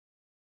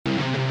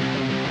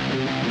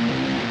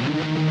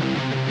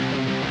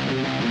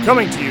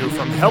Coming to you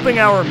from helping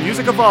our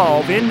music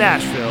evolve in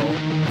Nashville,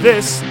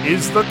 this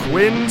is the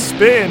Quinn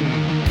Spin.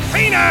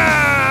 Hey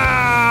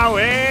now!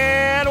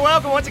 And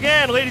welcome once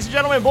again, ladies and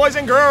gentlemen, boys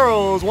and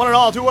girls, one and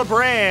all, to a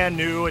brand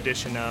new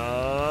edition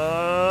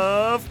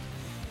of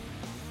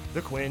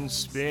the Quinn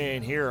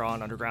Spin here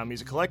on Underground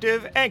Music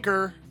Collective,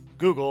 Anchor,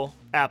 Google,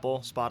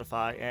 Apple,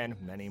 Spotify,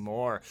 and many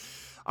more.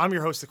 I'm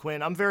your host, The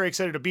Quinn. I'm very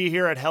excited to be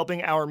here at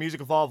Helping Our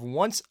Music Evolve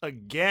once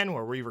again,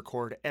 where we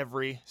record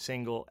every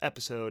single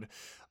episode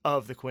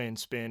of the Quinn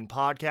Spin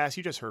podcast.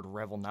 You just heard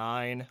Revel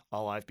 9,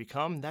 All I've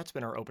Become. That's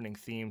been our opening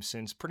theme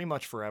since pretty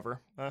much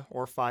forever,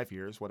 or 5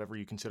 years, whatever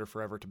you consider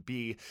forever to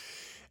be.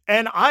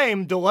 And I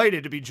am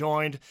delighted to be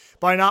joined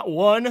by not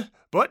one,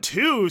 but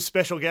two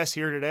special guests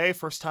here today.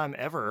 First time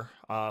ever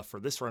for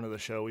this run of the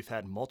show. We've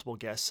had multiple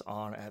guests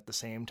on at the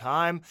same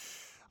time.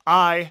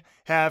 I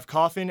have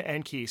Coffin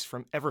and Keese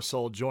from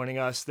EverSōl joining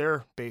us.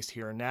 They're based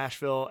here in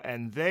Nashville,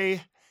 and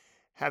they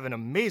have an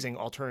amazing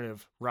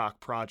alternative rock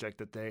project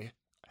that they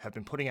have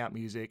been putting out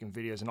music and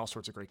videos and all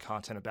sorts of great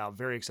content about.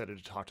 Very excited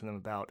to talk to them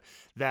about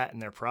that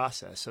and their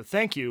process. So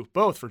thank you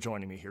both for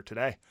joining me here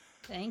today.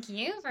 Thank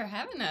you for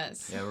having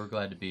us. Yeah, we're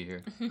glad to be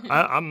here.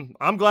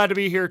 I'm glad to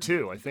be here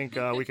too. I think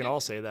we can all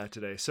say that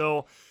today.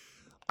 So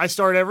I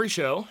start every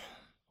show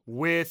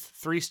with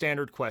 3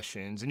 standard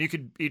questions, and you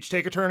could each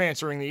take a turn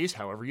answering these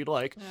however you'd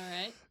like. All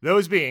right.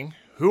 Those being,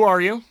 who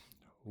are you?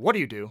 What do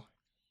you do?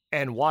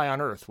 And why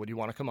on earth would you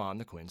want to come on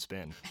the Quinn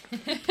Spin?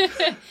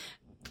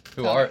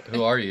 Who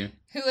are you?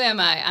 Who am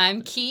I?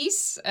 I'm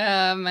Keese,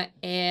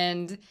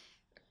 and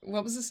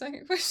what was the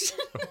second question?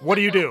 What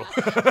do you do?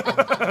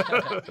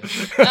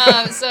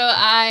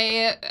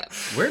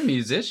 We're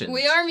musicians.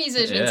 We are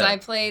musicians. Yeah. I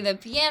play the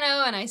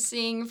piano and I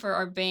sing for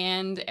our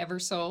band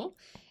EverSōl.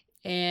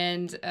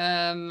 And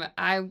I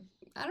don't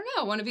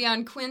know, I want to be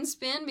on Quinn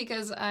Spin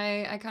because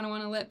I kind of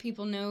want to let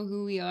people know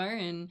who we are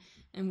and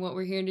what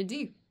we're here to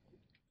do.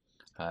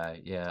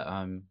 Hi, yeah,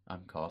 I'm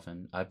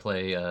Coffin. I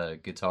play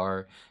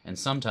guitar and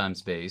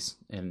sometimes bass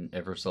in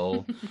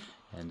EverSōl.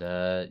 And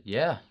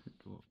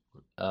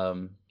I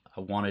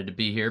wanted to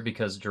be here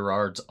because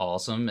Gerard's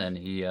awesome and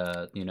he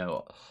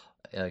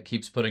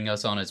keeps putting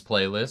us on his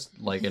playlist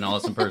like an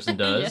awesome person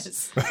does.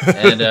 Yes.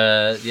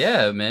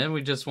 And man,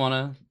 we just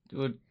want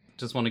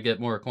to get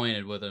more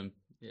acquainted with him.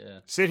 Yeah.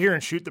 Sit here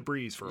and shoot the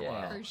breeze for a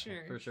while. For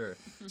sure. For sure.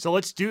 So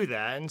let's do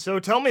that. And so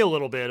tell me a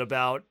little bit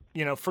about,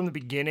 from the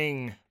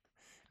beginning,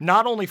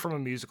 not only from a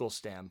musical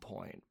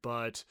standpoint,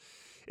 but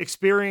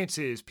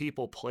experiences,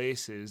 people,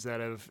 places that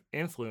have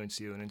influenced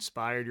you and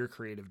inspired your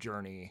creative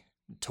journey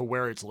to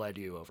where it's led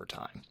you over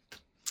time.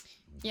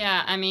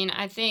 Yeah, I mean,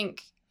 I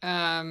think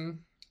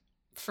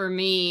for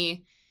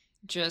me,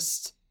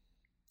 just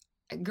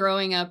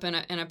growing up in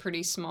a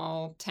pretty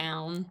small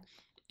town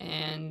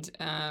and,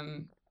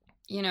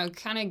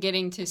 kind of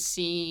getting to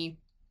see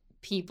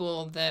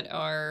people that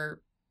are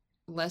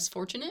less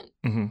fortunate,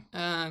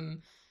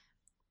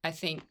 I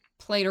think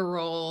played a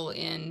role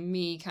in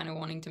me kind of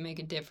wanting to make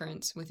a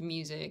difference with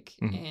music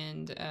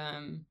and, I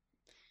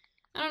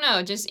don't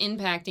know, just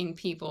impacting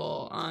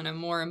people on a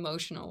more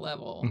emotional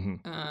level.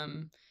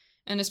 And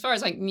as far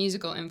as like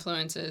musical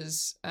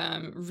influences,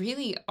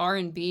 really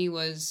R&B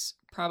was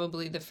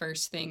probably the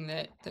first thing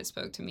that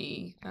spoke to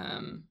me.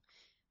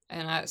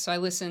 So I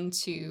listened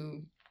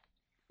to,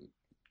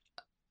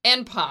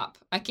 and pop.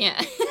 I can't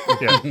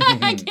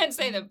I can't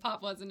say that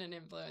pop wasn't an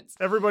influence.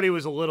 Everybody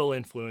was a little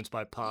influenced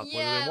by pop.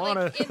 Yeah,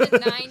 whether like they in the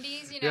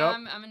 90s, Yep.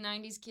 I'm a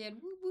 90s kid.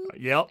 Woo, woo.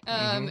 Yep.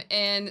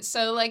 And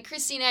so like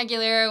Christina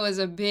Aguilera was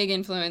a big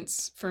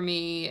influence for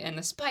me and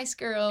the Spice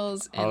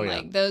Girls and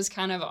like those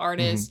kind of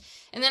artists.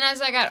 And then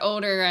as I got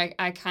older,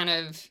 I kind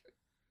of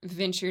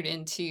ventured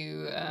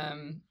into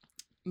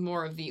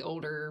more of the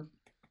older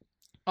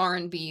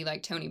R&B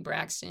like Toni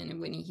Braxton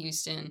and Whitney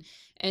Houston.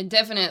 And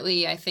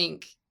definitely I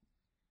think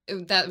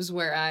that was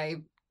where I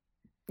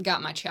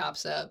got my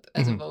chops up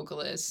as a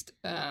vocalist.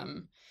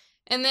 And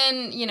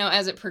then,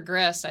 as it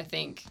progressed, I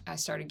think I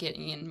started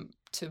getting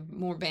into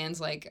more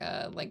bands like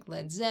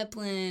Led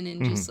Zeppelin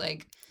and just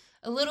like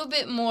a little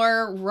bit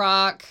more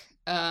rock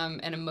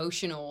and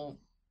emotional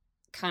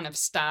kind of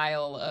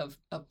style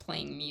of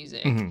playing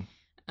music.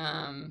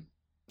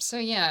 So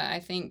yeah, I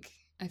think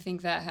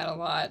that had a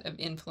lot of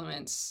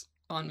influence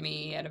on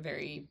me at a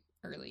very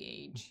early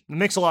age. It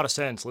makes a lot of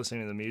sense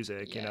listening to the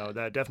music,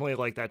 that definitely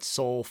like that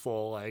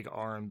soulful, like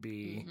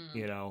R&B,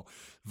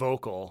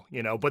 vocal,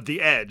 but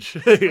the edge,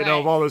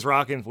 of all those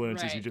rock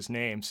influences you just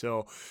named.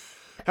 So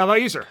how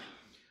about you, sir?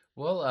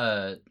 Well,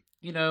 I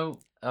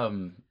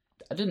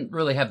didn't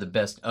really have the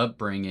best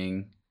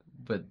upbringing,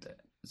 but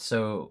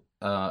so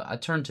I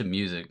turned to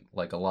music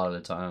like a lot of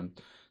the time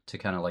to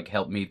kind of like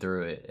help me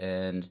through it.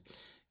 And,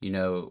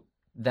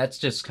 that's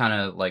just kind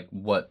of like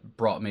what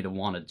brought me to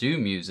want to do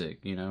music.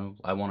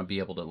 I want to be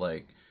able to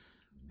like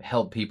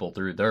help people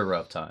through their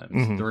rough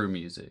times through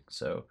music.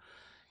 So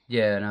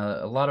yeah, and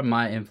a lot of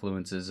my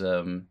influences,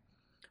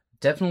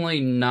 definitely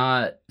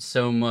not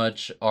so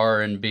much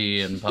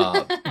R&B and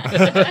pop,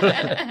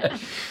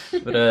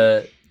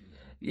 but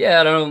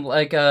Yeah, I don't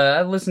like.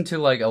 I listen to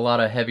like a lot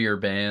of heavier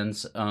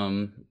bands.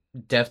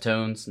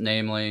 Deftones,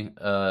 namely.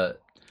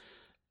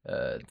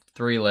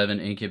 311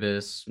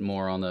 Incubus,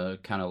 more on the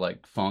kind of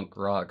like funk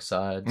rock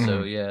side.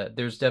 So yeah,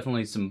 there's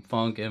definitely some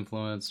funk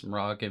influence, some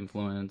rock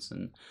influence,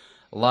 and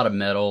a lot of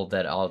metal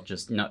that I'll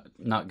just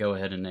not go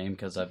ahead and name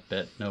because I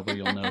bet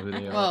nobody will know who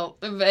they are. Well,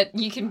 but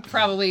you can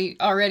probably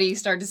already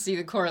start to see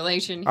the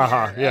correlation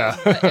here. Yeah.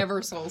 Of the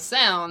EverSōl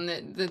sound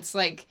that's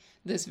like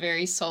this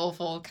very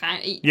soulful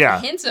kind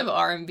of hints of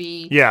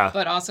R&B,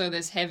 but also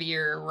this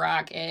heavier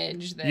rock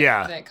edge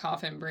that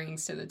Coffin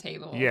brings to the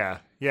table. Yeah.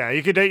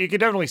 You could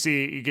definitely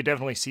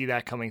see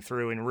that coming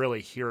through and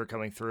really hear it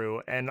coming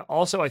through. And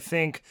also I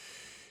think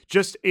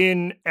just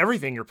in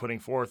everything you're putting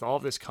forth, all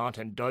of this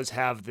content does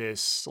have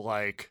this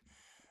like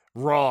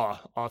raw,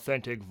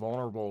 authentic,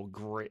 vulnerable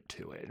grit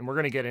to it. And we're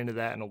going to get into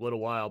that in a little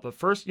while. But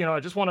first, I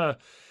just want to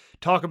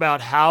talk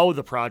about how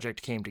the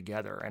project came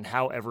together and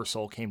how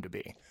EverSōl came to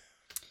be.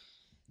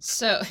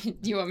 So,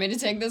 do you want me to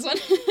take this one?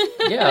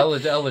 Yeah,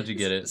 I'll let you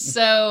get it.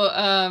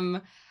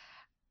 So,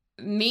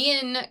 me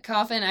and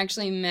Coffin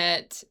actually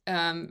met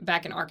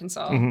back in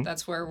Arkansas.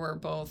 That's where we're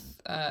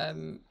both,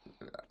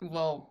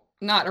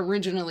 not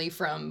originally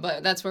from,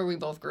 but that's where we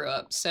both grew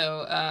up.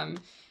 So,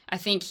 I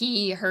think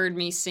he heard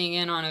me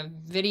singing on a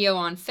video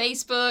on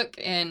Facebook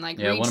and like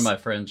one of my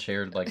friends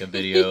shared like a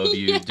video of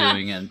you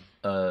doing an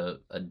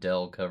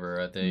Adele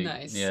cover, I think.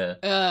 Nice. Yeah.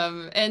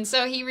 And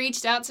so he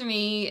reached out to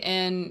me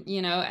and,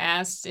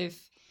 asked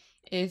if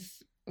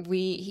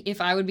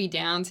I would be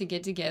down to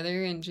get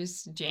together and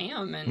just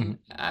jam. And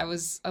I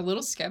was a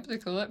little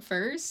skeptical at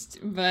first,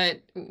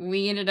 but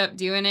we ended up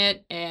doing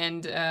it.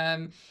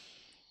 And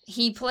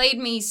he played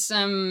me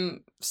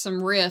some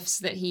riffs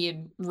that he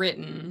had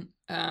written.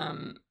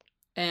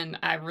 And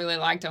I really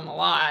liked them a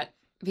lot.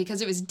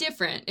 Because it was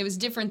different. It was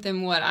different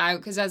than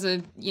because as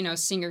a,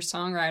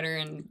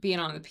 singer-songwriter and being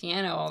on the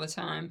piano all the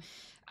time,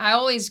 I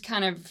always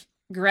kind of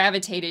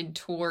gravitated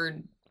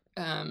toward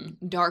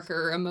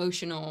darker,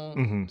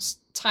 emotional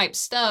type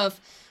stuff,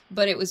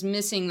 but it was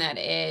missing that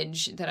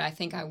edge that I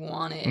think I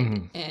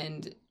wanted.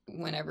 And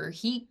whenever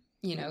he,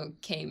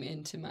 came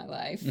into my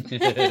life,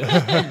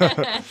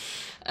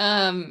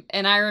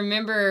 and I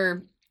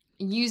remember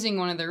using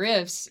one of the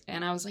riffs,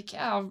 and I was like,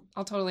 yeah,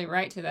 I'll totally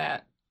write to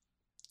that.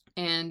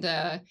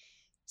 And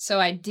so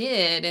I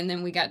did, and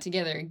then we got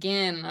together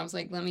again, and I was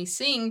like, let me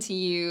sing to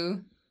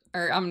you,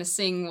 or I'm going to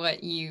sing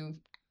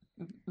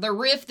the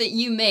riff that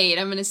you made,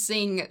 I'm going to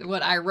sing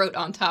what I wrote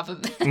on top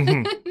of that.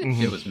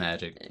 It was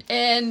magic.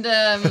 And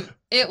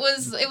it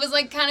was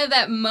like kind of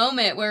that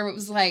moment where it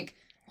was like,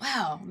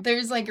 wow,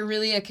 there's like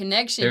really a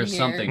connection There's here.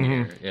 something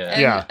here,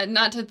 yeah. And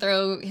not to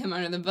throw him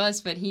under the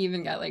bus, but he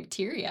even got like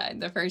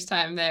teary-eyed the first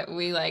time that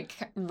we like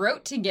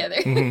wrote together.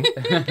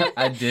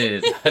 I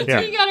did. He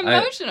got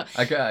emotional.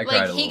 I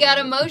cried he got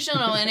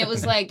emotional, and it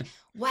was like,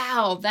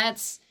 wow,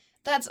 that's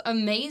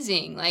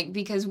amazing. Like,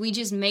 because we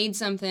just made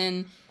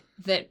something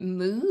that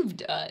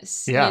moved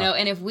us,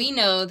 and if we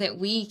know that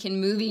we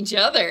can move each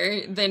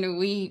other, then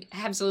we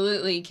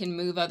absolutely can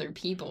move other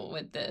people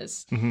with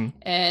this.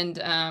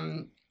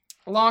 And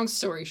long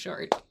story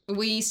short,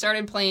 we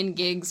started playing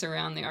gigs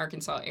around the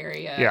Arkansas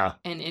area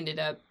and ended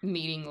up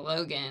meeting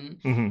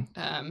Logan,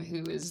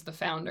 who is the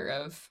founder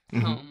of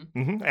Home.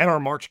 And our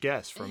March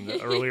guest from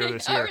earlier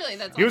this year. Oh, really?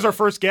 That's he was our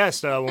first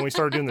guest when we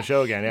started doing the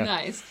show again. Yeah.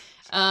 Nice.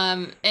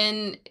 And,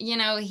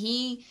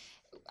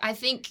 I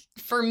think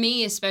for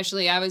me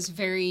especially, I was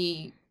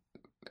very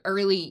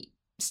early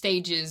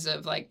stages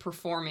of like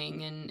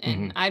performing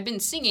and I'd been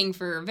singing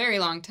for a very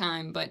long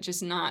time, but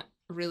just not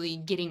really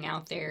getting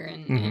out there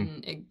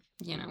and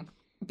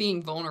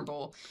being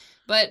vulnerable.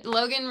 But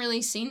Logan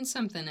really seen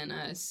something in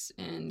us,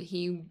 and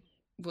he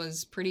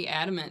was pretty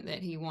adamant that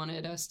he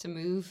wanted us to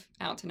move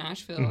out to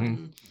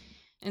Nashville.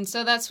 And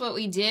so that's what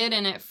we did.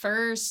 And at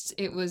first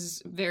it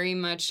was very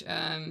much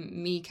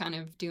me kind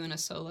of doing a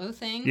solo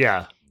thing.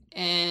 Yeah.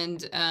 And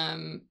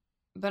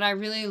but I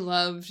really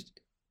loved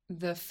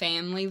the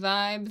family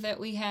vibe that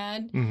we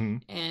had.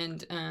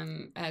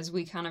 And as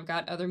we kind of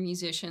got other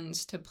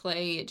musicians to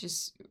play, it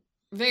just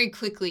very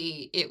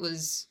quickly it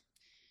was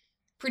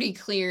pretty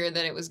clear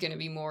that it was going to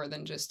be more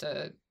than just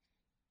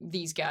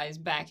these guys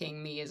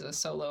backing me as a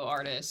solo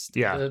artist.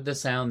 Yeah. The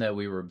sound that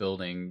we were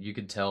building, you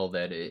could tell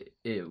that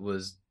it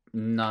was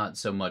not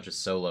so much a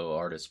solo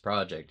artist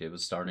project. It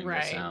was starting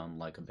to sound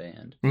like a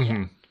band.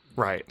 Yeah.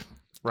 Right.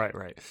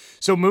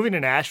 So moving to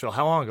Nashville,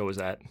 how long ago was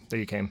that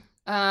you came?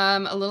 A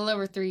little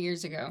over 3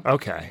 years ago.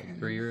 Okay.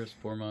 3 years,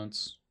 4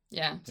 months.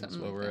 Yeah. That's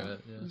what we're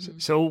at. Yeah.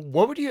 So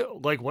what would you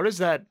like? What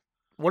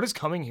is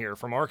coming here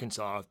from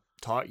Arkansas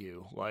taught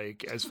you?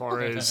 Like, as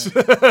far as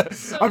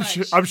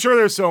I'm sure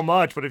there's so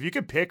much, but if you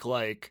could pick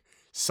like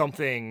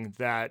something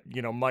that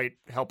might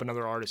help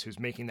another artist who's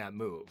making that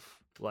move,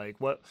 like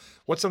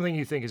what's something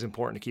you think is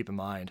important to keep in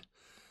mind?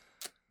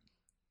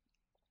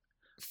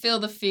 Feel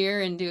the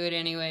fear and do it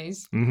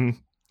anyways.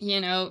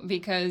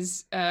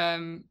 Because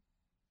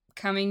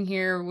coming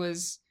here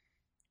was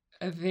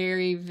a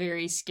very,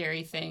 very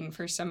scary thing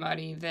for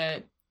somebody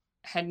that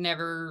had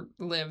never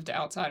lived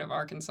outside of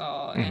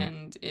Arkansas,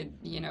 and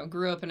it,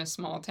 grew up in a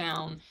small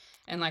town.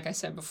 And like I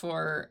said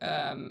before,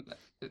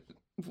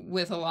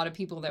 with a lot of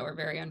people that were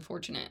very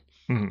unfortunate.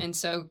 And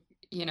so,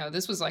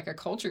 this was like a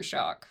culture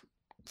shock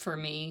for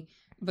me.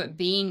 But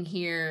being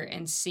here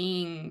and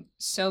seeing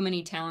so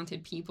many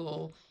talented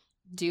people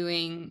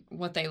doing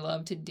what they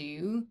love to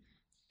do,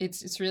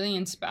 it's really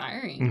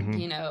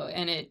inspiring,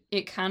 and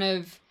it kind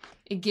of,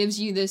 it gives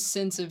you this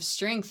sense of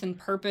strength and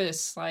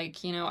purpose, like,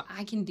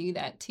 I can do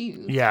that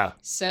too. Yeah.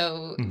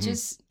 So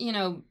just,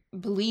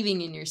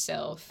 believing in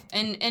yourself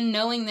and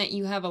knowing that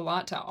you have a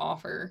lot to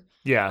offer,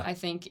 I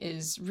think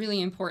is really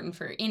important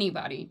for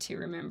anybody to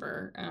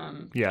remember.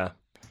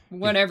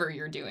 Whatever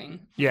you're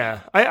doing. Yeah,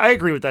 I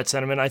agree with that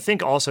sentiment. I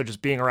think also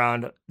just being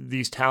around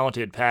these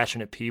talented,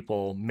 passionate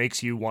people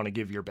makes you want to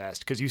give your best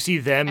because you see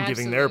them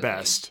giving their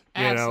best,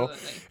 know?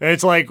 And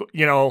it's like,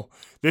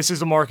 this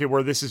is a market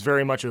where this is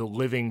very much a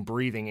living,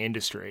 breathing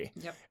industry.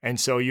 Yep. And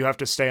so you have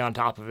to stay on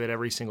top of it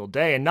every single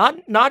day. And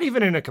not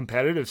even in a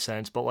competitive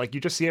sense, but like you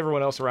just see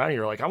everyone else around you.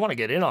 You're like, I want to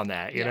get in on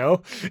that, you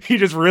know? You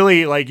just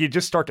really, like, you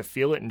just start to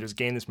feel it and just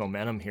gain this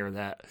momentum here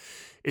that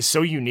is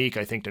so unique,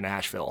 I think, to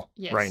Nashville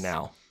right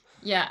now.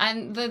 Yeah,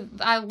 and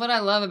what I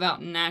love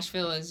about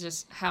Nashville is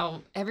just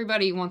how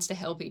everybody wants to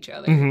help each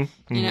other,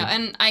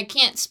 and I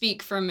can't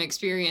speak from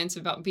experience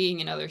about being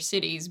in other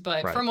cities,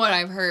 but from what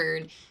I've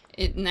heard,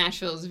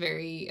 Nashville is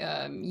very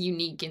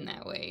unique in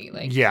that way.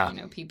 Like,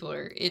 people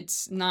are,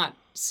 it's not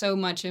so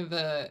much of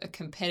a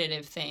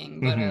competitive thing,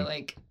 but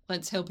like,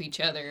 let's help each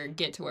other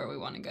get to where we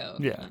want to go.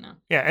 Yeah.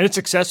 Yeah. And it's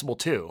accessible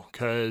too,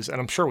 and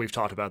I'm sure we've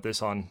talked about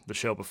this on the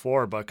show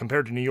before, but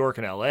compared to New York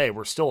and LA,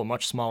 we're still a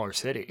much smaller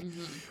city,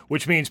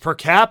 which means per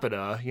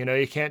capita,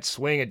 you can't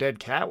swing a dead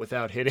cat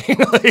without hitting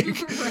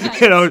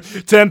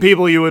 10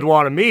 people you would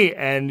want to meet.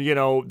 And,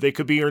 they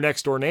could be your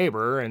next door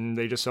neighbor and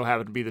they just so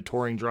happen to be the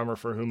touring drummer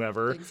for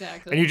whomever.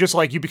 Exactly. And you just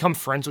you become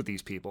friends with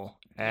these people.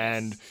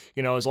 And,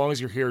 as long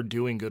as you're here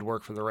doing good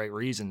work for the right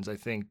reasons, I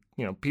think,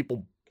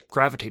 people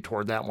gravitate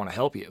toward that and want to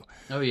help you.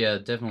 Oh yeah,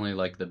 definitely.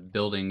 Like the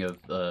building of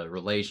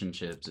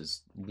relationships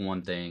is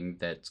one thing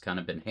that's kind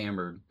of been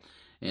hammered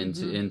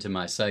into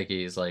my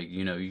psyche. Is like,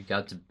 you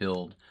got to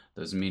build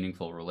those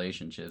meaningful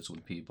relationships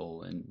with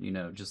people, and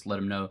just let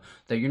them know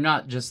that you're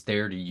not just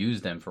there to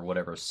use them for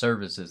whatever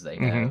services they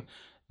have.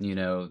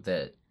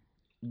 That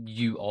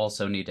you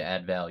also need to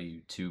add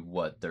value to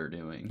what they're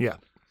doing. Yeah.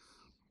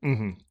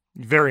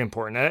 Very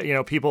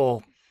important.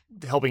 People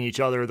helping each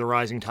other, the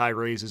rising tide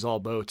raises all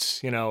boats,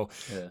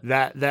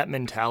 that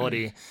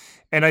mentality.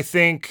 And I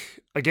think,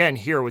 again,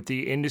 here with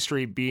the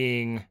industry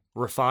being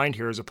refined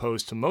here as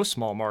opposed to most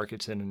small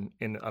markets in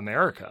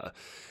America,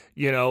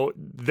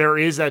 there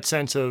is that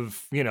sense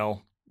of,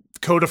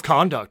 code of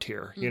conduct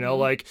here,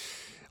 like,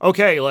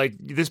 okay, like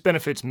this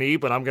benefits me,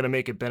 but I'm going to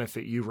make it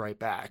benefit you right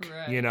back.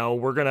 Right.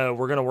 We're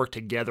going to work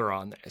together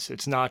on this.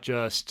 It's not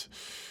just,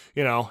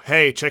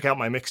 hey, check out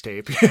my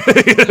mixtape.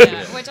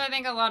 Which I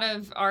think a lot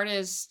of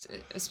artists,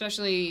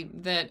 especially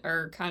that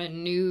are kind of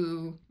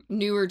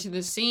newer to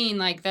the scene,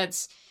 like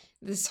that's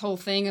this whole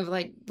thing of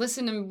like,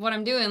 listen to what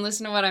I'm doing.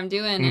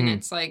 And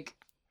it's like,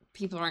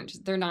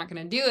 they're not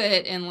going to do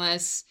it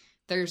unless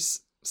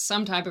there's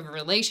some type of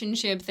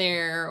relationship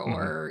there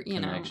or,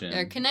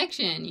 a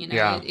connection,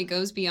 it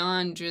goes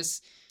beyond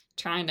just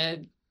trying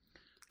to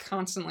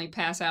constantly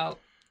pass out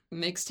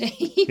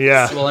mixtapes.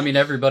 Yeah. Well, I mean,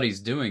 everybody's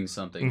doing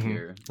something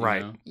here.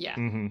 Right. Know? Yeah.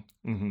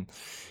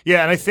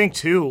 Yeah. And I think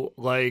too,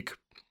 like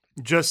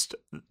just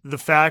the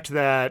fact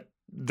that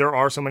there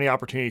are so many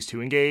opportunities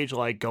to engage,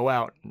 like go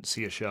out and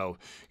see a show,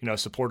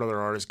 support other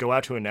artists, go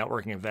out to a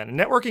networking event. And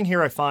networking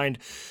here, I find,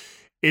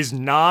 is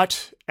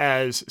not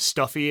as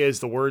stuffy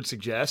as the word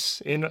suggests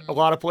in a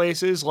lot of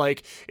places.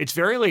 Like it's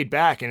very laid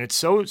back and it's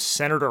so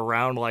centered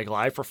around like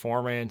live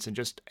performance and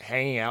just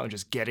hanging out and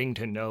just getting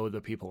to know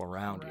the people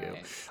around you.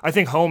 I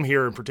think Home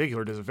here in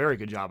particular does a very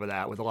good job of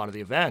that with a lot of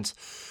the events,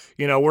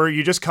 where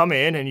you just come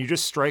in and you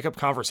just strike up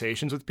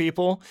conversations with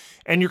people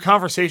and your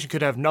conversation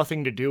could have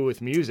nothing to do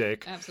with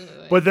music.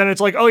 Absolutely. But then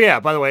it's like, oh yeah,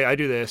 by the way, I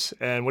do this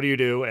and what do you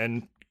do?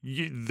 And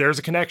there's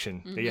a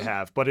connection that you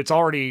have, but it's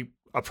already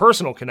a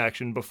personal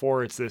connection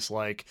before it's this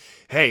like,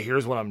 hey,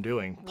 here's what I'm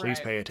doing. Please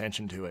pay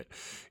attention to it.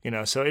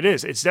 So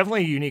it's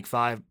definitely a unique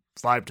vibe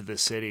to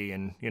this city.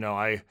 And,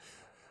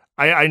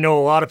 I know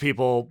a lot of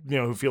people,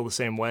 who feel the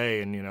same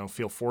way and,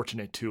 feel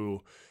fortunate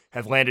to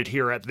have landed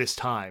here at this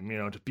time,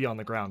 to be on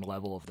the ground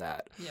level of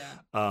that.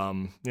 Yeah.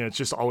 It's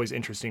just always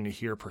interesting to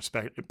hear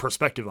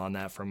perspective on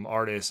that from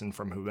artists and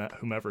from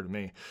whomever to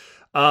me.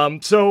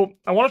 So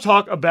I want to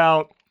talk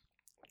about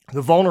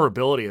the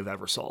vulnerability of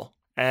EverSōl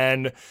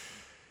and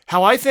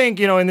how I think,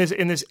 in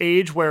this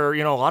age where,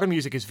 a lot of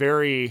music is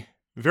very,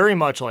 very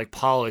much like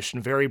polished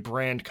and very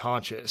brand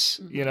conscious,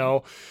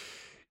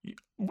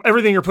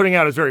 everything you're putting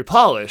out is very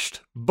polished,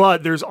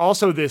 but there's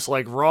also this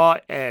like raw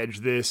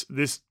edge, this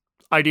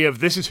idea of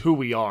this is who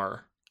we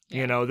are,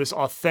 this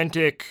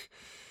authentic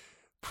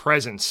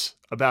presence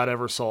about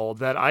EverSōl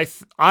that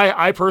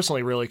I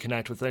personally really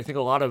connect with. And I think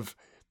a lot of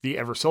the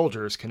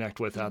EverSoldiers connect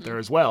with out there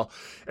as well.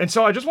 And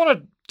so I just want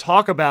to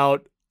talk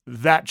about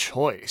that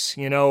choice,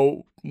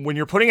 when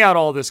you're putting out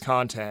all this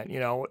content,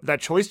 that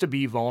choice to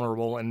be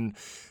vulnerable and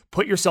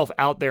put yourself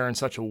out there in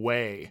such a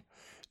way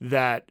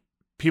that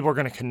people are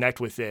going to connect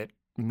with it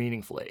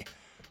meaningfully.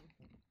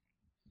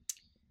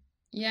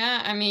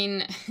 Yeah, I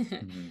mean,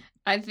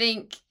 I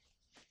think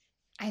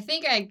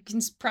I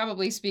can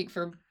probably speak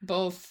for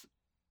both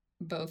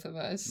of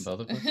us.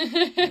 Both of us?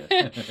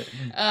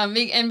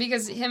 And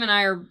because him and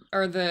I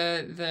are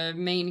the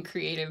main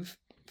creative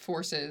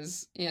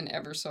forces in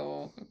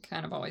EverSōl,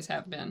 kind of always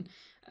have been.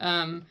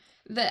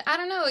 That I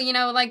don't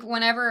know, like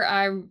whenever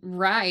I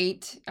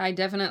write, I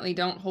definitely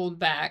don't hold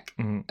back.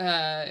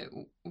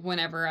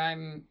 Whenever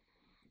I'm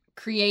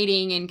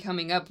creating and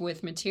coming up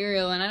with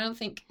material, and I don't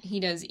think he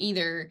does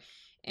either.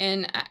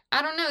 And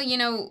I don't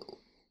know,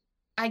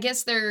 I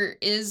guess there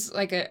is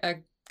like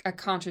a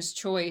conscious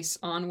choice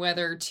on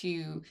whether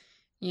to,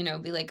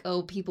 be like,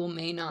 oh, people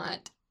may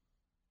not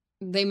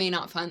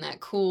find that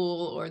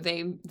cool, or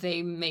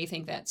they may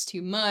think that's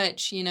too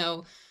much,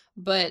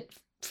 but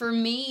for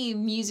me,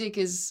 music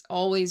has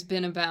always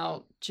been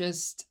about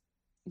just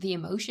the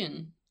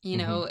emotion,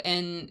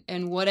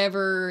 and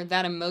whatever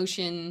that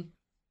emotion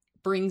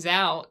brings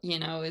out,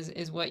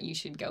 is what you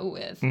should go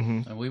with.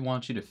 And we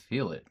want you to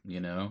feel it,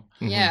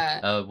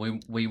 Yeah.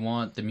 We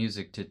want the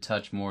music to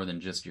touch more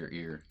than just your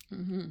ear.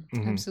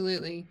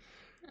 Absolutely.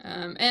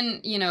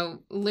 And,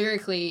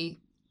 lyrically,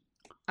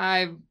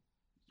 I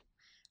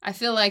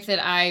feel like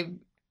that I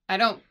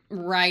don't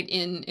write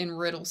in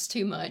riddles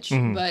too much,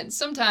 but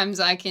sometimes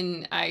I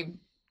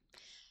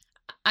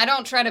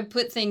don't try to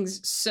put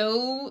things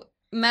so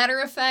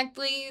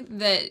matter-of-factly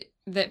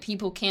that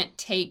people can't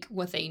take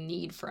what they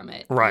need from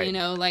it. Right.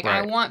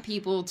 I want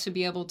people to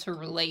be able to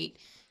relate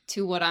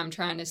to what I'm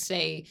trying to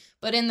say,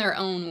 but in their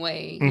own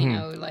way,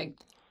 like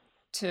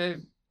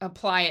to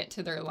apply it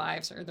to their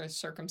lives or their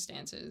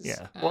circumstances.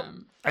 Yeah. Well,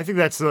 I think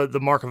that's the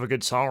mark of a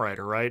good songwriter,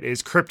 right?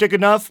 Is cryptic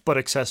enough, but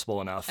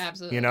accessible enough.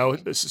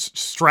 Absolutely.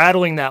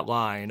 Straddling that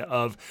line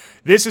of,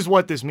 this is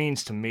what this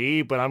means to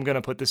me, but I'm going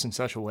to put this in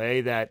such a way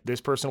that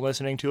this person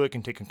listening to it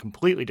can take a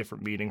completely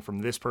different meaning from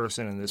this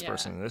person and this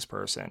person and this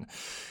person.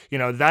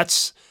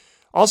 That's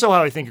also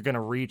how I think you're going to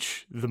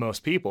reach the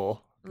most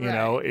people,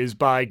 is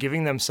by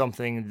giving them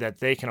something that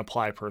they can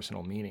apply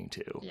personal meaning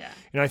to. Yeah.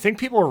 I think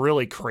people are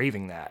really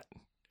craving that.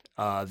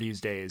 These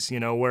days,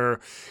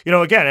 where,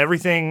 again,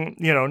 everything,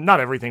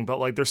 not everything, but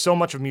like there's so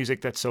much of music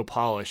that's so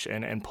polished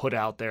and put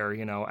out there,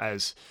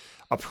 as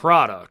a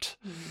product,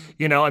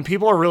 and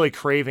people are really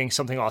craving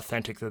something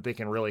authentic that they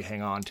can really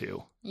hang on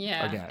to.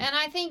 Yeah. Again. And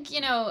I think,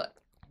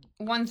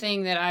 one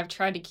thing that I've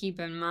tried to keep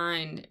in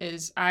mind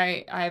is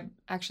I've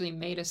actually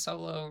made a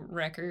solo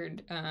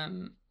record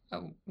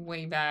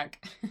way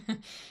back.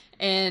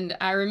 And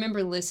I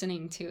remember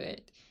listening to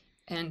it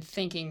and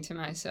thinking to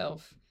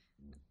myself,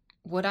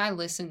 would I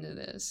listen to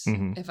this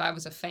if I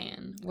was a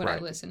fan? Would I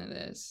listen to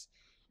this?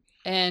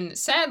 And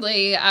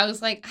sadly, I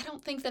was like, I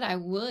don't think that I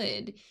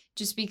would,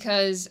 just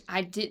because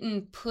I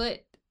didn't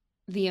put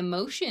the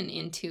emotion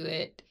into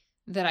it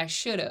that I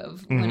should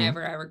have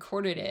whenever I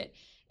recorded it.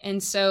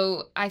 And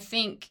so I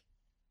think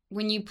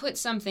when you put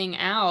something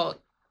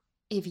out,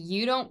 if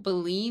you don't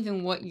believe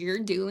in what you're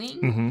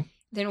doing,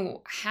 then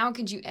how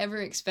could you ever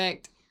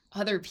expect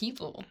other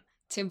people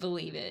to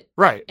believe it?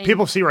 Right. And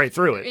people see right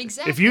through it.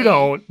 Exactly. If you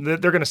don't, they're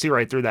going to see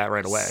right through that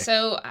right away.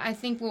 So I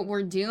think what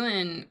we're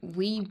doing,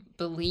 we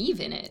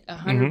believe in it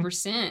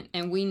 100%,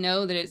 and we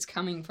know that it's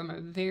coming from a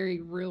very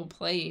real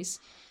place,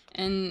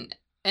 and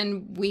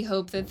we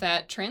hope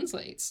that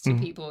translates to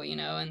people,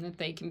 and that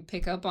they can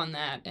pick up on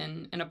that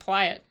and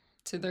apply it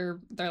to their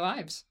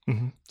lives.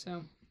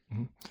 So.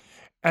 And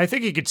I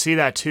think you could see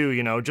that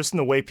too, just in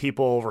the way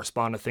people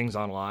respond to things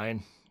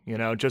online.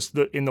 Just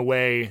in the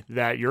way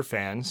that your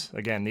fans,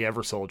 again, the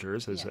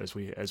EverSoldiers,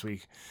 as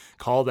we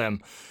call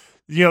them,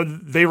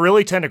 they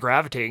really tend to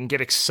gravitate and get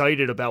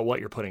excited about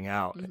what you're putting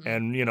out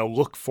and,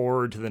 look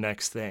forward to the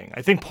next thing.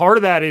 I think part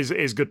of that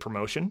is good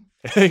promotion,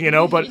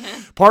 but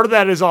part of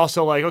that is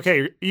also like,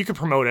 okay, you can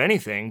promote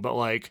anything, but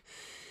like,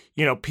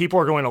 people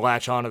are going to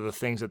latch on to the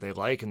things that they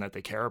like and that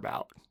they care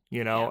about,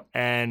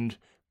 and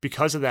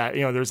because of that,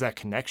 there's that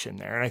connection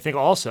there. And I think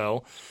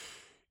also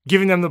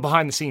giving them the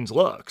behind the scenes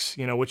looks,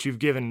 which you've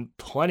given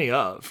plenty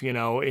of,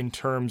 in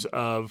terms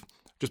of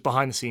just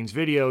behind the scenes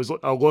videos.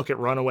 A look at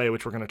Runaway,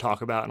 which we're going to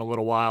talk about in a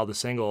little while, the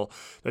single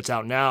that's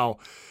out now.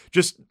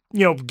 Just,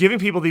 giving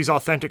people these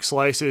authentic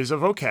slices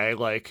of, okay,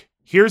 like,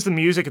 here's the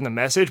music and the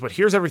message, but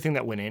here's everything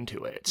that went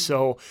into it.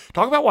 So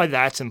talk about why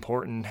that's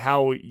important,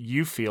 how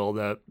you feel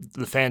that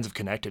the fans have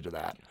connected to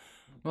that.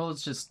 Well,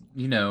 it's just,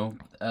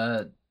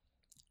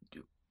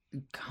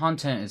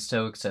 content is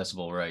so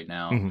accessible right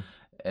now.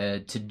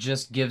 To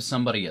just give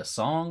somebody a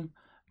song,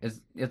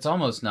 it's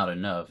almost not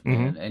enough.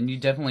 And you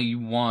definitely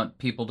want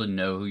people to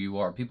know who you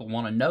are. People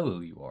want to know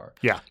who you are.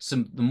 Yeah.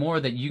 So the more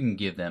that you can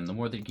give them, the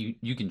more that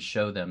you can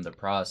show them the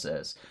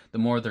process, the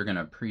more they're going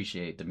to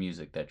appreciate the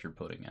music that you're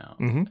putting out.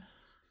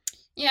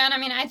 Yeah, and I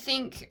mean, I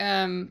think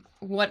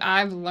what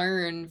I've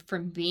learned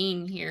from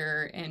being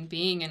here and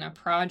being in a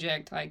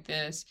project like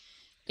this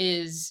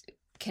is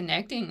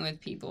connecting with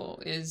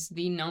people is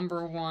the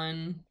number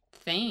one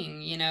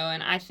thing,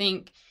 and I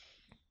think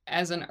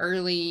as an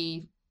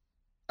early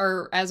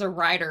or as a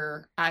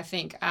writer, I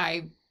think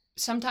I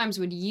sometimes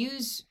would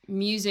use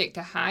music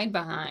to hide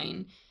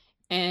behind,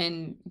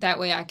 and that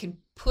way I could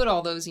put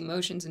all those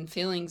emotions and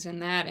feelings in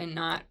that and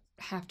not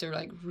have to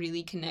like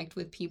really connect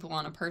with people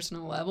on a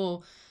personal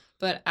level.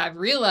 But I've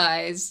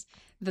realized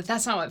that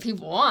that's not what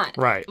people want.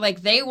 Right.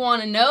 Like they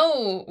want to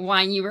know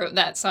why you wrote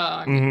that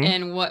song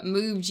and what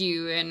moved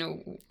you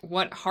and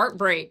what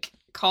heartbreak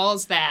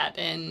caused that.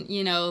 And,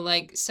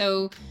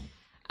 so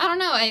I don't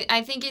know.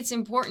 I think it's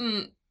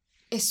important,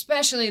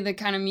 especially the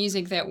kind of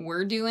music that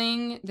we're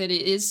doing, that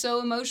it is so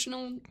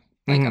emotional,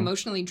 like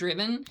emotionally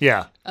driven.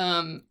 Yeah.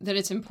 That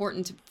it's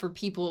important for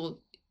people,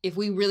 if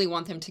we really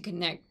want them to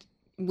connect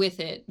with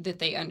it, that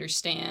they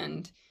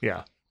understand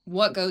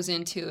what goes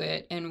into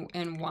it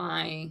and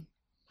why,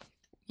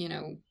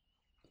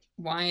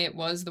 why it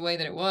was the way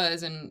that it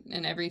was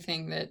and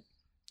everything that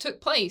took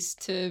place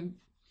to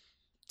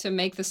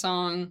make the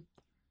song.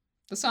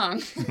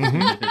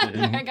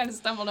 I kind of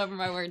stumbled over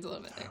my words a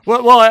little bit there.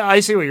 Well, I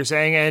see what you're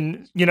saying,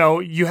 and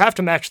you have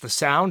to match the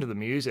sound of the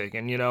music,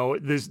 and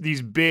there's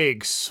these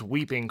big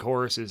sweeping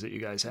choruses that you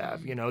guys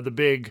have. The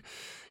big,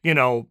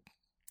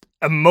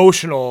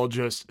 emotional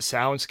just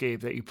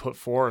soundscape that you put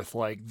forth.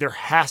 Like there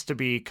has to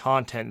be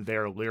content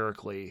there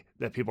lyrically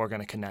that people are going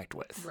to connect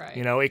with. Right.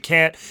 You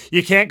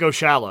can't go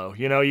shallow.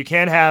 You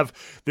can't have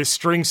this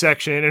string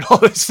section and all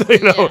this,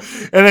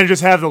 and then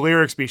just have the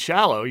lyrics be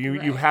shallow.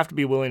 You have to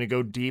be willing to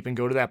go deep and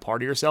go to that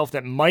part of yourself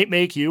that might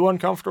make you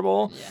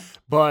uncomfortable,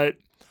 but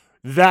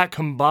that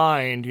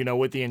combined,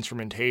 with the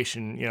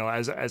instrumentation,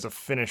 as a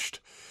finished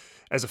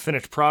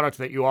product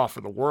that you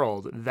offer the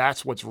world,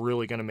 that's what's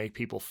really going to make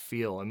people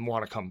feel and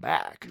want to come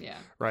back. Yeah.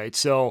 Right.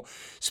 So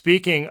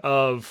speaking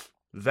of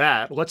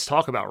that, let's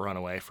talk about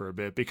Runaway for a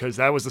bit, because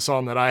that was the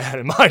song that I had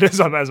in mind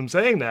as I'm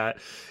saying that,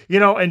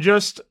 and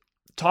just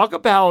talk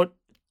about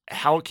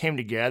how it came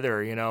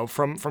together,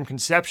 from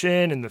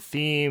conception and the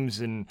themes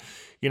and,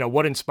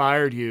 what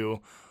inspired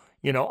you,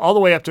 all the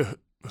way up to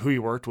who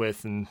you worked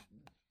with and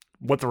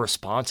what the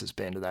response has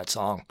been to that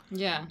song.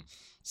 Yeah.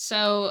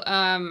 So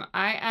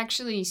I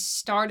actually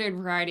started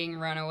writing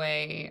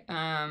Runaway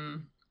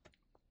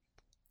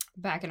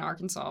back in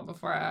Arkansas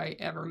before I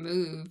ever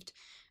moved.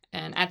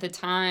 And at the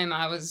time,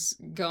 I was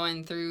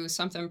going through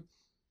something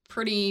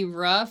pretty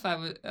rough. I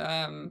was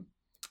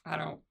I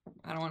don't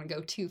want to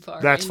go too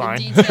far. That's into fine.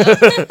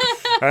 detail.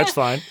 That's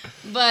fine.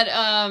 But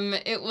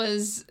it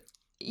was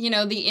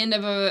the end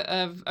of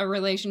a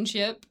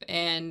relationship,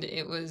 and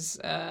it was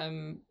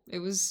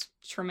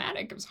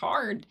traumatic. It was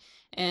hard.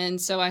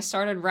 And so I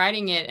started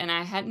writing it, and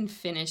I hadn't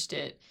finished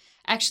it.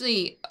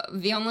 Actually,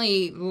 the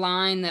only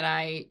line that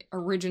I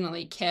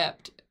originally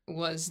kept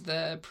was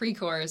the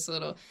pre-chorus,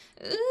 little,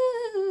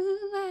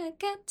 ooh, I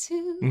got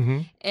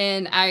to.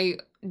 And I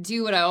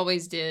do what I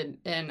always did,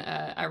 and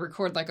I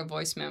record like a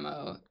voice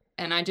memo,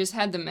 and I just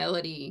had the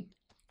melody,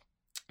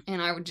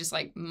 and I would just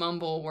like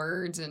mumble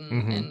words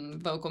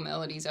and vocal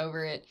melodies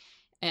over it.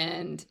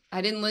 And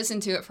I didn't listen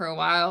to it for a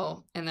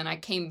while, and then I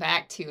came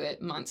back to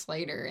it months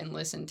later and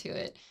listened to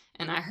it.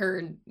 And I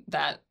heard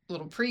that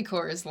little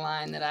pre-chorus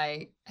line that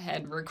I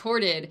had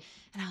recorded,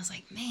 and I was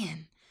like,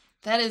 man,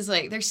 that is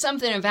like, there's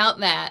something about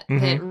that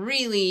that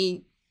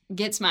really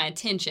gets my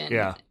attention.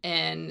 Yeah.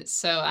 And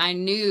so I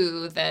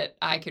knew that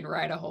I could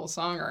write a whole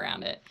song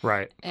around it.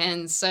 Right.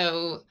 And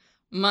so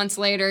months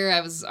later,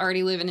 I was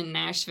already living in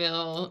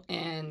Nashville,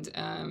 and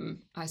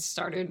I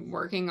started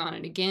working on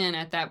it again.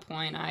 At that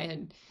point, I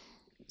had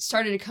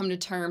started to come to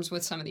terms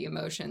with some of the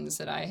emotions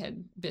that I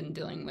had been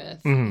dealing with,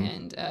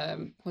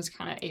 and was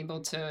kind of able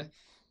to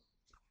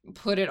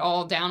put it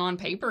all down on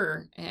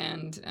paper.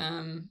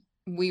 And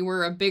we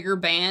were a bigger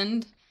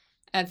band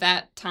at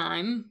that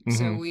time,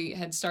 so we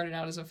had started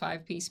out as a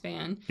 5-piece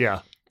band.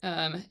 Yeah.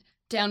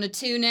 Down to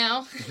 2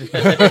 now.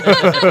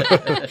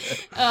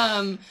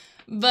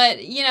 But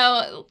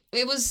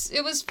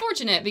it was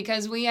fortunate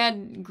because we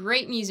had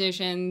great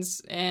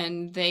musicians,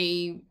 and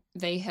they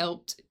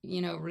helped,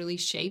 really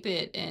shape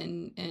it.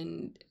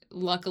 And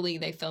luckily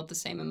they felt the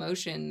same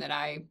emotion that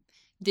I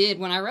did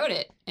when I wrote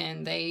it.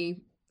 And they,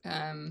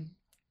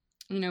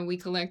 we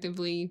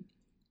collectively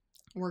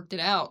worked it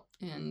out.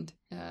 And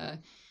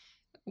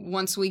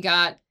once we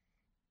got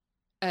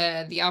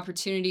the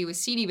opportunity with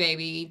CD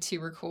Baby to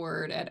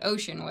record at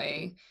Ocean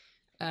Way,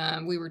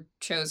 we were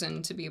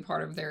chosen to be a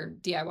part of their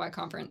DIY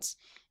conference.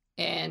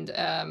 And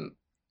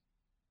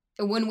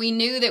when we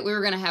knew that we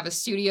were going to have a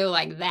studio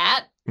like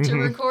that to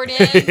record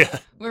in,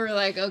 we were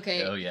like,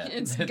 okay,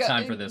 it's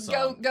time for this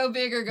song. Go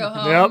big or go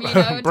home.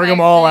 Yep. Bring them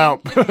all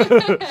out.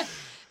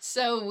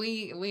 So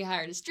we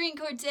hired a string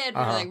quartet.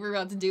 We're like, we're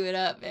about to do it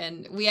up,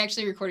 and we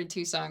actually recorded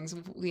 2 songs.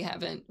 We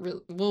haven't.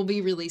 We'll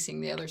be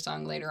releasing the other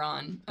song later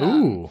on.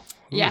 Ooh.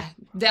 Yeah,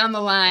 down the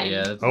line.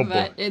 Yeah,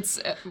 but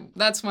it's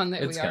that's one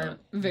that we are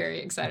very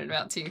excited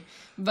about too.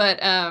 But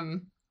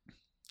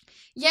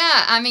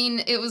Yeah, I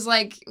mean, it was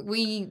like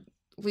we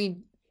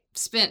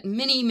spent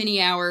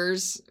many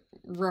hours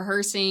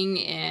rehearsing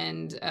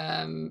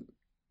and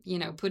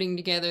putting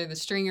together the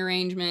string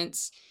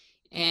arrangements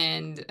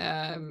and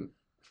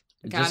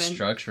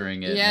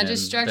structuring it. Yeah,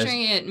 just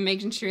structuring it and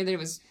making sure that it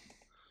was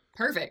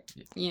perfect,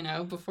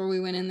 before we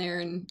went in there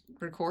and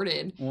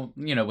recorded. Well,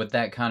 with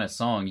that kind of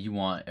song, you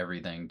want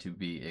everything to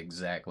be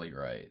exactly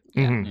right.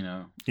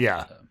 Yeah.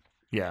 Yeah. So.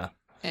 Yeah.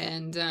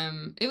 And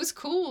it was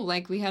cool.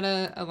 Like, we had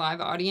a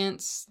live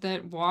audience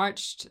that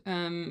watched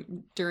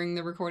during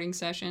the recording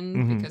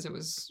session because it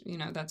was,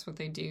 that's what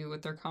they do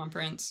with their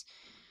conference.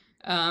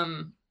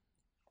 I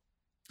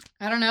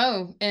don't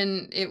know.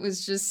 And it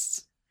was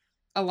just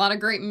a lot of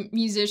great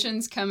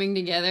musicians coming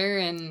together.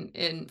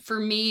 And for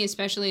me,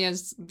 especially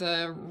as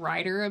the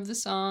writer of the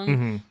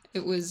song,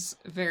 it was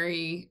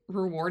very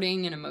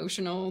rewarding and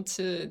emotional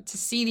to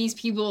see these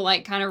people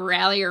like kind of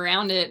rally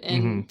around it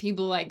and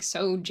people like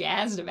so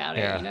jazzed about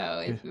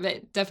it.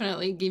 It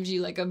definitely gives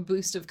you like a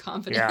boost of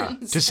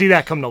confidence. To see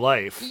that come to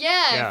life.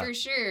 Yeah, for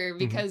sure.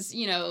 Because,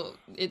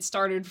 it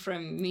started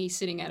from me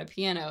sitting at a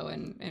piano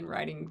and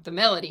writing the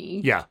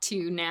melody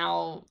to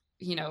now,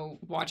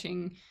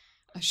 watching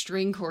a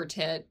string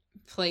quartet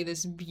play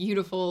this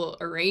beautiful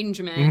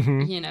arrangement,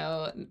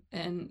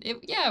 and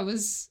it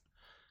was.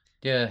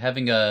 Yeah,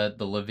 having the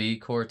Levy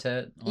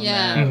Quartet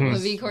on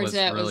Levy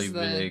Quartet was really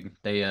big.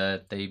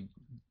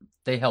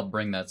 They helped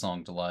bring that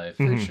song to life.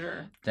 For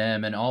sure.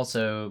 Them, and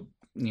also,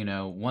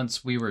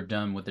 once we were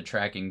done with the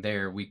tracking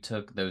there, we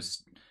took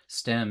those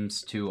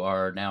stems to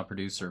our now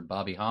producer,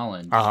 Bobby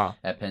Holland,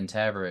 at Penn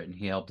Taverret, and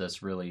he helped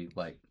us really,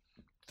 like,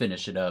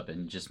 finish it up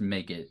and just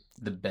make it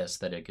the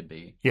best that it could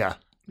be. Yeah.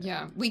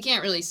 Yeah, we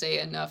can't really say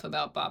enough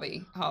about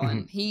Bobby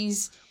Holland.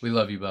 We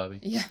love you, Bobby.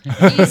 Yeah,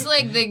 he's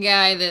like the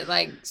guy that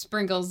like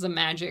sprinkles the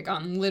magic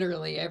on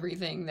literally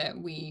everything that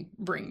we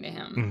bring to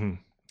him.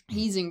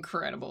 He's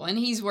incredible, and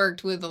he's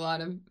worked with a lot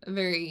of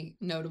very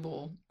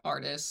notable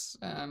artists,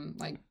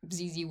 like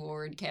ZZ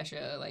Ward,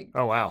 Kesha, like.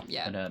 Oh wow!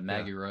 Yeah, and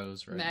Maggie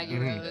Rose, right? Maggie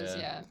Rose,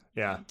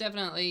 yeah,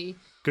 definitely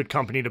good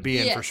company to be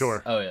in for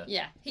sure. Oh yeah,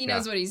 yeah, he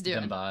knows what he's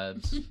doing. Them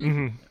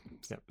vibes.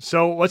 Yeah.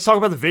 So let's talk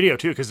about the video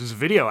too, because there's a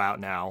video out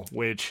now,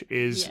 which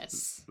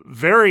is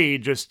very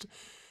just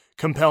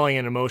compelling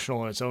and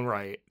emotional in its own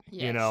right.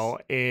 Yes.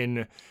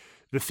 In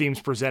the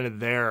themes presented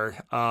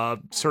there,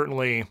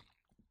 certainly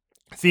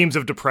themes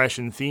of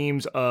depression,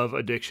 themes of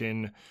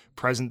addiction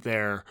present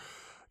there.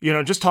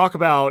 Just talk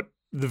about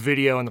the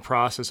video and the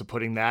process of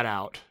putting that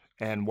out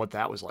and what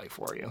that was like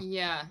for you.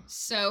 Yeah.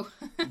 So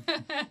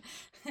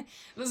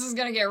this is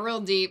gonna get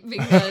real deep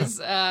because.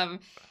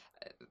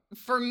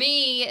 For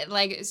me,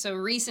 so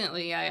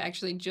recently I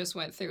actually just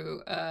went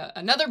through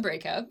another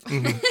breakup.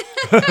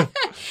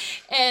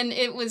 And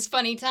it was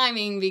funny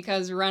timing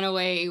because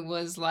Runaway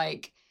was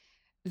like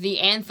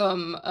the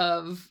anthem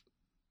of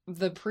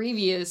the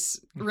previous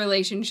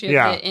relationship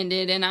that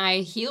ended, and I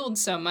healed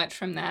so much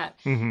from that.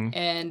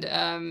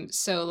 And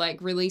so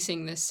like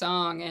releasing this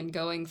song and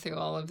going through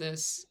all of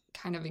this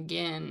kind of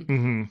again.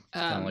 Kind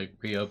of like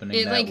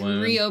reopening that wound. It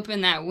like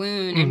reopened that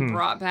wound and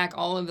brought back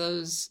all of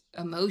those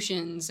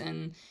emotions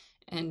and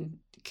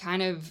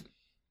kind of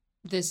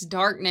this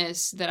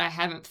darkness that I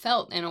haven't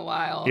felt in a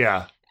while.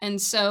 Yeah. And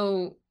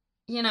so,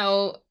 you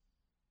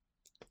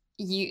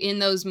in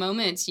those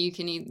moments you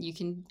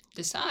can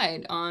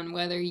decide on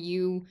whether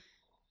you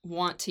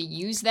want to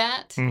use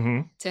that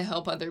to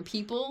help other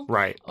people,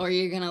 right? Or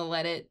you're gonna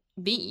let it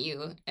beat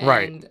you. And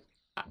right.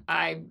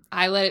 I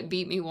let it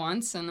beat me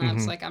once, and I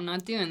was like, I'm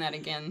not doing that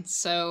again.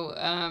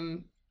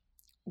 So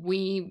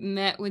we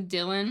met with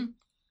Dylan.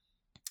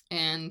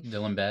 And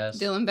Dylan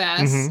Bass.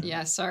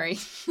 Yeah, sorry.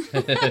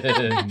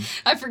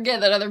 I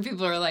forget that other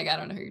people are like, I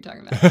don't know who you're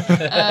talking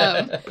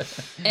about.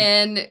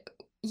 And,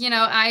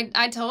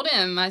 I told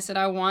him, I said,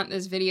 I want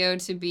this video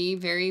to be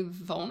very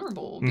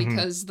vulnerable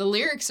because the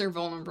lyrics are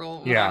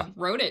vulnerable. When I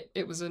wrote it,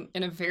 it was in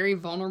a very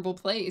vulnerable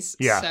place.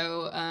 Yeah.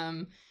 So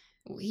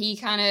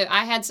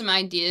I had some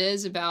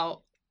ideas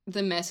about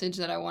the message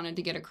that I wanted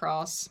to get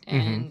across.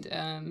 And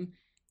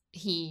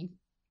he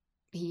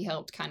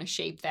helped kind of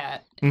shape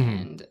that.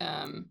 And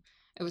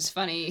it was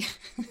funny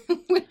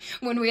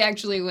when we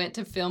actually went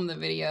to film the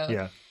video.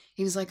 Yeah.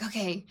 He was like,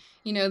 okay,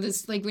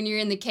 this, like when you're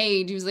in the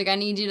cage, he was like, I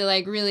need you to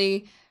like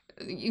really,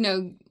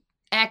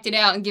 act it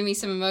out and give me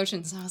some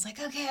emotions. And I was like,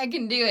 okay, I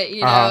can do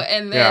it,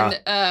 And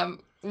then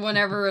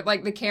whenever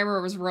like the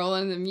camera was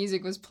rolling, the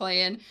music was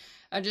playing,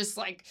 I just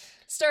like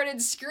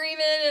started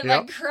screaming and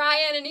like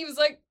crying, and he was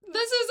like,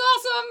 this is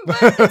awesome,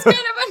 but it's kind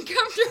of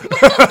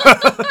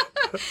uncomfortable.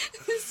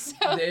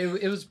 So,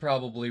 it was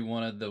probably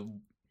one of the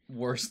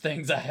worst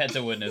things I had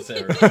to witness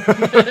ever.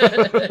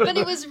 But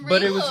it was real.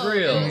 But it was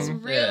real. It was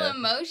real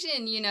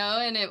emotion,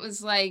 and it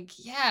was like,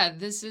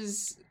 this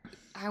is,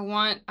 I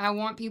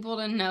want people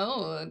to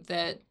know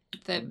that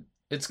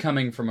it's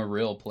coming from a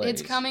real place.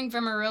 It's coming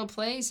from a real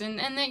place, and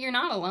that you're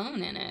not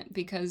alone in it,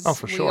 because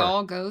for sure. we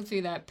all go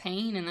through that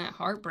pain and that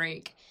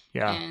heartbreak.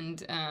 Yeah.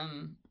 And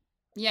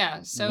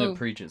Yeah, so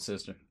preach it,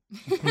 sister.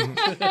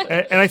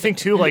 And I think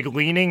too, like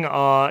leaning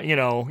on,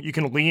 you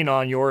can lean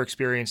on your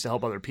experience to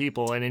help other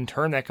people, and in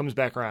turn that comes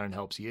back around and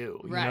helps you.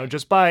 Right.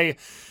 Just by,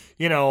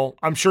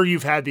 I'm sure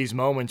you've had these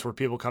moments where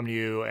people come to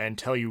you and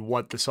tell you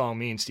what the song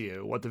means to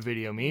you, what the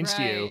video means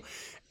to you,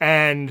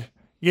 and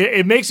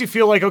it makes you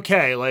feel like,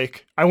 okay,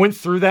 like I went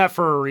through that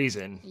for a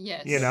reason.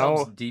 Yes. It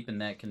helps deepen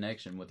that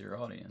connection with your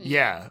audience.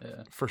 Yeah.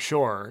 For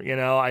sure.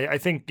 I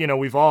think,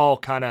 we've all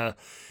kind of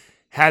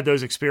had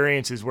those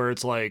experiences where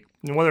it's like,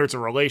 whether it's a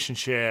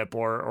relationship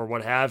or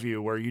what have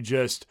you, where you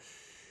just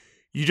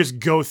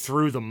go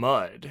through the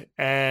mud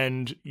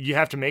and you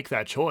have to make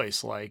that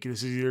choice. Like,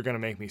 this is either going to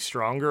make me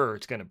stronger or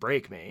it's going to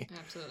break me.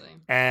 Absolutely.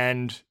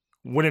 And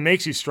when it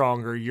makes you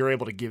stronger, you're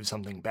able to give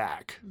something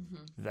back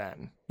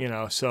then,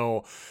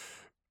 so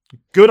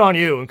good on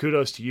you and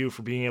kudos to you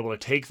for being able to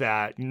take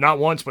that not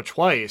once, but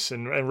twice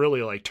and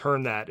really like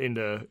turn that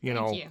into,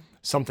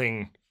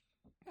 something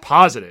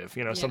positive,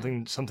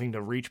 something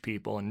to reach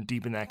people and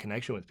deepen that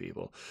connection with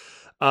people.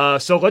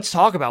 So let's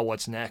talk about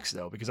what's next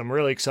though, because I'm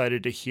really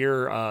excited to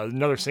hear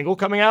another single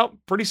coming out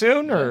pretty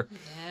soon or.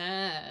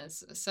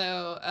 Yes.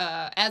 So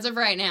as of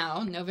right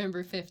now,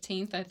 November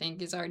 15th, I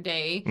think is our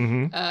day.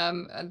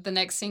 The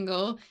next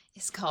single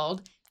is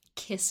called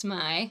Kiss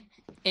My.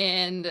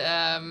 And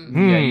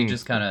you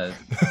just kind of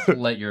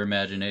let your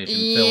imagination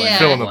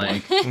fill in the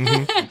blank.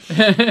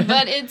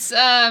 But it's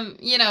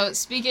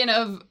speaking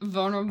of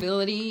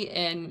vulnerability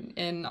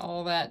and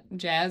all that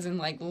jazz and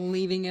like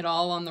leaving it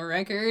all on the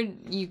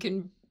record, you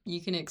can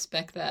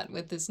expect that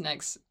with this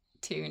next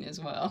tune as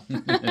well.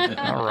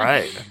 All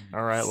right.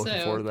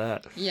 Looking forward to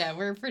that. Yeah,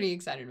 we're pretty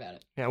excited about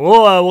it. Yeah,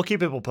 we'll keep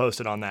people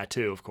posted on that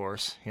too, of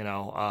course.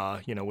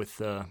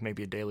 With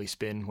maybe a daily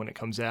spin when it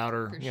comes out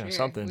or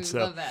something. We so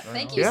love that.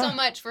 Thank you so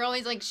much for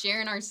always like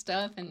sharing our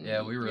stuff and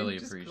we really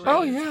appreciate it.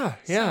 Oh yeah.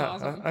 So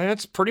awesome.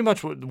 That's pretty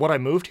much what I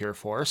moved here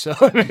for. So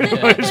I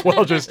might as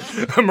well just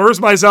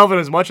immerse myself in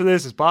as much of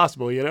this as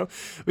possible. Yeah,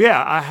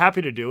 I'm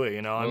happy to do it.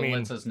 It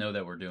lets us know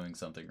that we're doing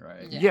something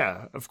right.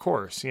 Yeah, of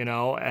course. And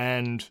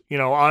on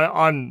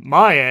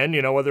my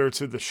end, whether it's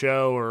through the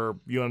show or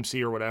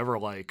UMC or whatever,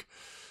 like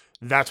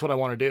that's what I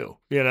want to do,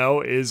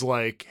 is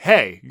like,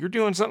 hey, you're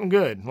doing something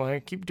good.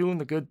 Like, keep doing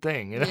the good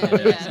thing,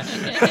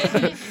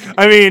 Yeah.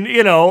 I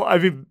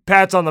mean,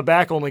 pats on the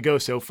back only go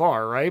so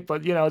far, right?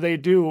 But, they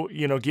do,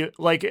 get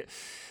like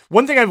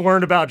one thing I've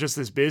learned about just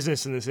this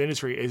business and this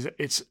industry is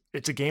it's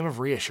a game of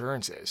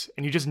reassurances,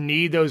 and you just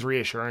need those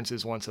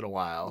reassurances once in a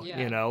while,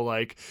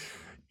 I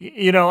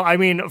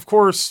mean, of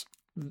course,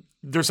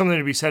 there's something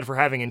to be said for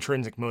having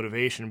intrinsic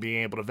motivation and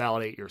being able to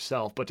validate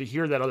yourself, but to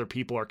hear that other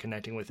people are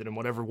connecting with it in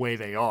whatever way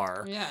they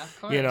are,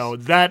 of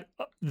course.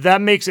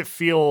 That makes it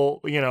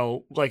feel,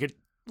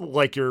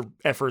 like your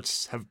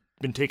efforts have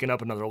been taken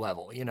up another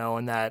level,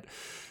 and that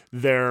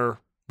they're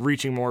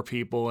reaching more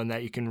people and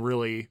that you can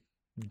really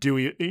do,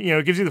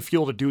 it gives you the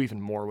fuel to do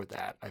even more with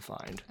that, I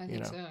find. I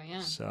think so, yeah.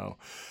 So,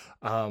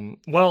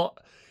 well,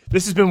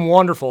 this has been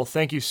wonderful.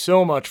 Thank you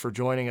so much for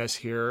joining us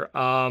here.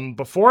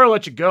 Before I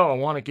let you go, I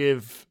want to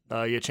give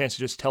you a chance to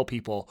just tell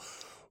people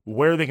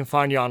where they can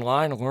find you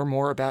online and learn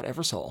more about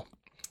EverSōl.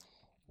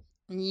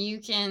 You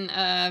can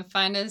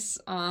find us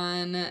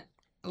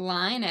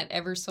online at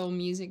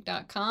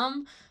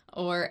eversolmusic.com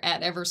or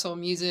at EverSōl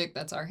Music.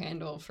 That's our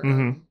handle for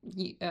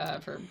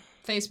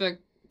Facebook,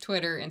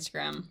 Twitter,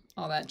 Instagram,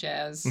 all that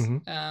jazz.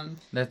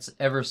 That's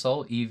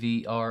EverSōl,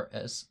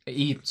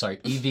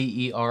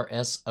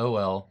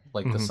 EVERSOL,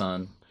 like the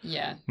sun.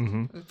 Yeah.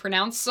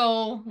 Pronounced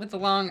soul with the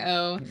long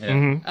O.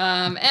 Yeah.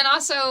 And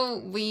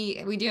also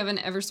we do have an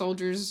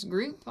EverSōldiers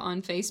group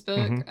on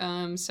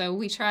Facebook. So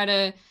we try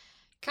to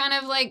kind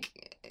of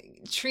like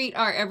treat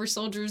our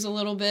EverSōldiers a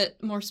little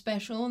bit more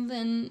special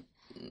than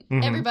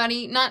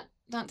everybody. Not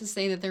to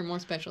say that they're more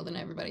special than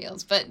everybody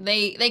else, but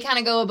they kind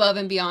of go above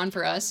and beyond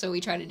for us, so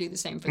we try to do the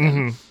same for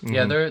them.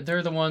 Yeah,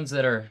 they're the ones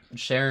that are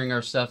sharing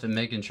our stuff and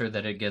making sure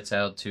that it gets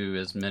out to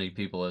as many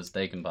people as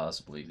they can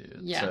possibly do.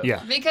 Yeah, so.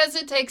 Because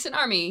it takes an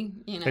army,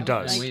 It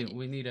does. Like,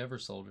 we need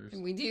EverSōldiers.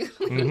 We do.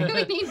 We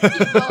need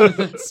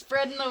people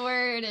spreading the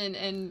word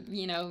and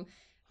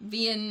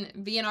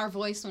being our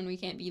voice when we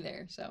can't be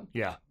there. So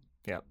yeah.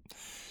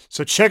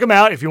 So check them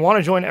out. If you want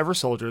to join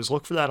EverSōldiers,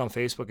 look for that on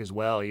Facebook as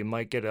well. You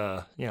might get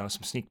some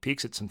sneak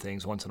peeks at some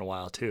things once in a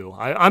while too.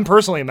 I'm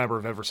personally a member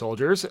of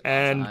EverSōldiers,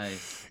 and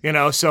nice.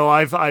 So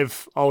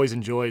I've always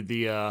enjoyed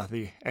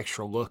the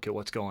extra look at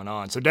what's going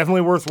on. So definitely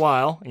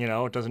worthwhile.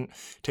 It doesn't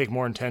take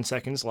more than 10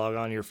 seconds. Log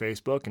on to your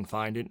Facebook and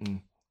find it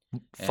and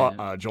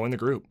join the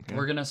group.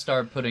 We're gonna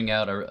start putting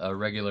out a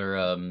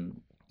regular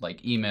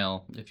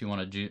email if you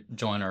want to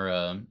join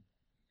our.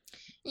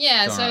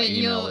 Yeah, so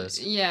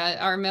list.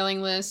 our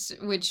mailing list,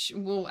 which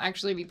we'll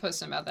actually be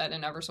posting about that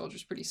in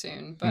EverSōldiers pretty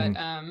soon. But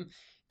kind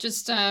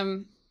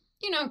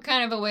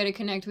of a way to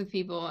connect with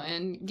people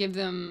and give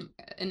them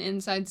an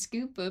inside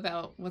scoop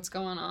about what's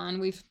going on.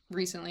 We've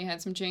recently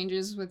had some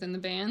changes within the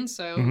band,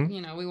 so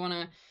we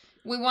want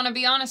to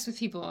be honest with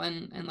people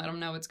and let them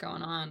know what's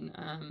going on,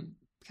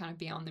 kind of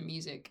beyond the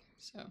music.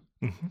 So.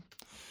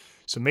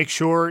 So make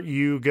sure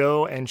you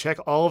go and check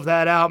all of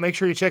that out. Make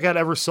sure you check out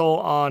EverSōl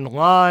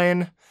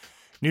online.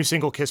 New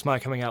single Kiss My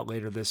coming out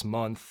later this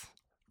month.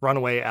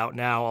 Runaway out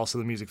now, also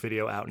the music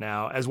video out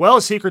now, as well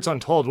as Secrets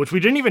Untold, which we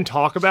didn't even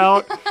talk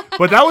about.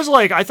 But that was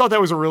I thought that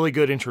was a really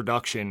good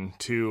introduction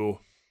to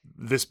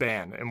this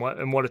band and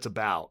what it's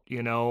about,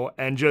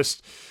 and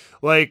just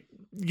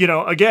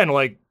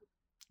again,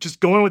 just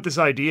going with this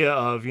idea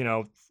of,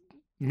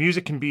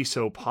 music can be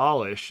so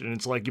polished, and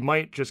it's you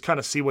might just kind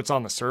of see what's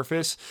on the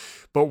surface,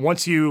 but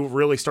once you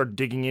really start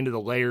digging into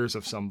the layers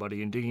of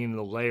somebody and digging into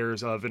the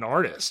layers of an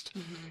artist,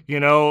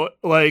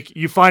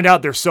 you find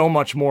out there's so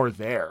much more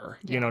there,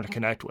 to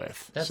connect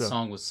with. That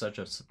song was such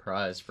a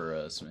surprise for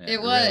us, man.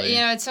 It was, really.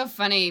 It's so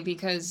funny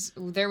because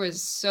there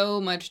was so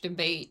much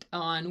debate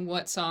on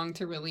what song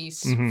to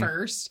release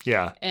first.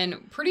 Yeah.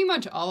 And pretty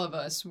much all of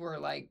us were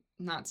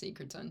not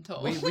Secrets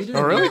Untold. We didn't,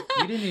 oh, really?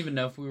 We didn't even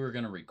know if we were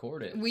going to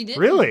record it. We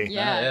didn't. Really?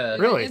 Yeah.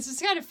 Really? It's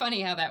just kind of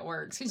funny how that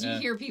works because you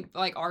hear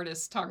people,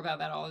 artists talk about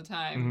that all the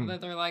time.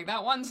 That they're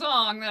that one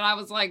song that I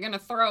was going to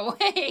throw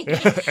away.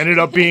 ended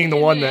up being the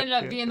one that... ended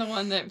up being the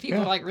one that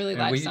people really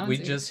liked. We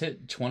just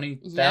hit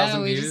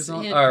 20,000 views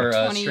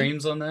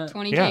streams on that.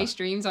 20K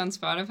streams on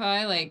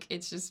Spotify.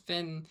 It's just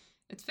been...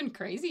 It's been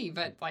crazy,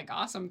 but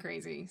awesome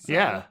crazy. So.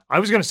 Yeah, I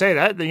was going to say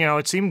that,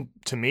 it seemed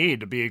to me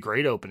to be a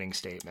great opening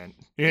statement.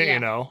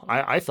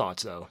 I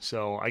thought so.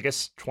 So I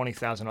guess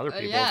 20,000 other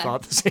people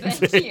thought the same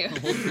thing. Thank you.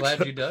 We're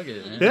glad you dug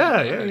it.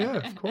 Man.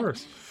 Yeah, of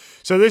course.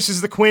 So this is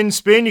the Quinn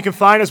Spin. You can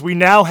find us. We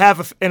now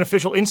have an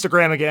official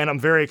Instagram again. I'm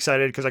very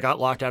excited because I got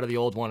locked out of the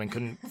old one and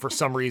couldn't, for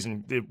some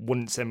reason, it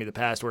wouldn't send me the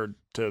password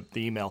to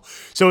the email.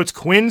 So it's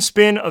Quinn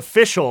Spin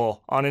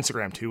Official on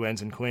Instagram. 2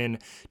 N's in Quinn,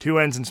 2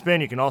 N's in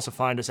Spin. You can also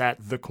find us at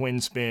The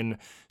Quinn Spin,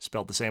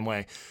 spelled the same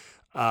way.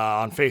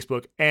 On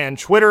Facebook and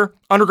Twitter.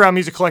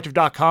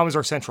 UndergroundMusicCollective.com is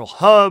our central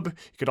hub.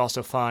 You could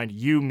also find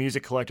U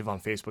Music Collective on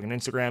Facebook and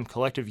Instagram,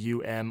 Collective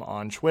UM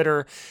on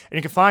Twitter. And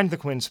you can find The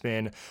Quinn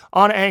Spin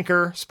on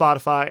Anchor,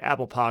 Spotify,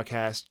 Apple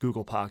Podcasts,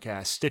 Google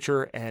Podcasts,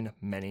 Stitcher, and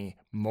many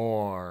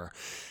more.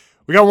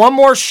 We got one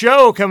more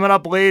show coming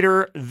up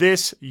later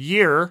this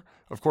year.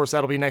 Of course,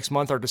 that'll be next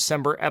month, our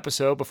December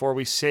episode, before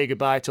we say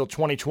goodbye till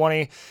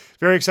 2020.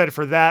 Very excited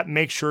for that.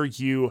 Make sure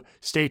you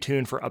stay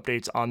tuned for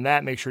updates on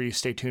that. Make sure you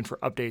stay tuned for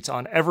updates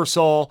on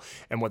EverSōl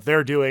and what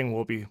they're doing.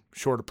 We'll be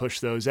sure to push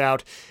those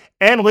out.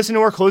 And listen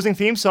to our closing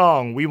theme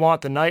song, We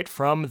Want the Night,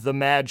 from the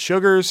Mad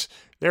Sugars.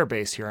 They're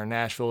based here in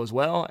Nashville as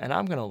well, and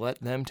I'm going to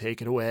let them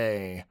take it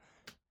away.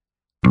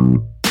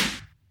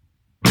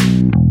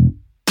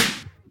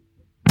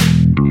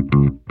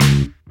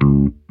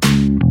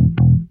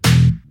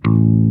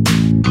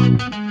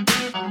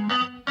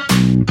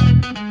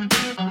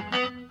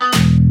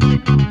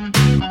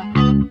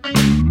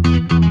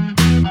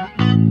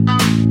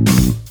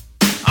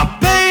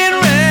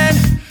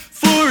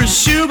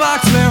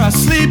 Shoebox where I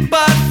sleep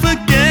but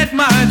forget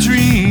my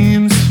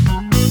dreams.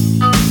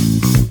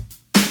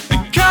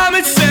 And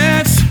common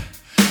sense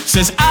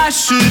says I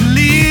should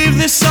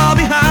leave this all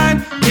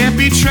behind. Can't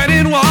be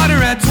treading water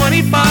at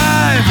 25.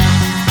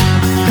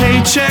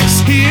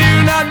 Paychecks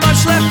here, not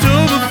much left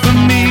over for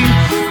me,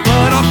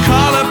 but I'll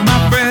call up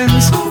my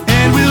friends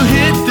and we'll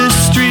hit the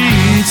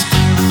streets.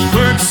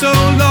 Worked so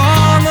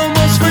long,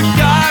 almost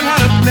forgot how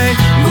to play.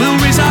 We'll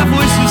raise our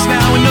voices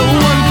now and no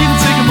one can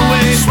take them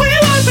away. We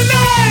want the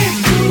night.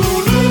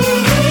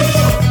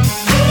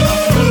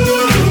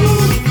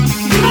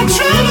 Our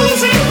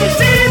troubles in the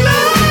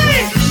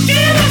daylight.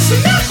 Give us a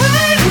night.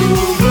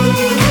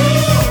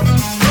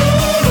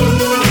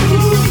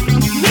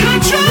 Our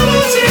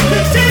troubles in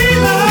the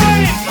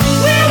daylight.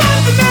 We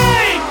want the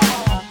night.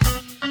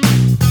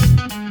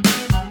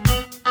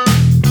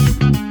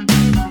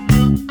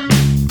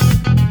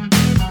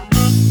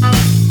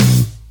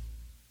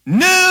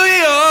 New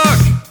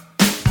York,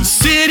 the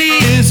city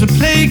is a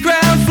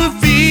playground for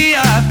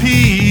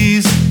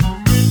VIPs.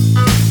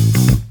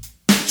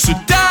 So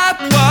that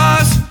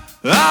was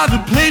the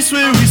place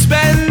where we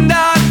spend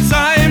our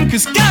time,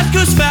 'cause God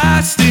goes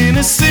fast in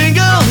a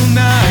single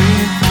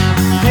night.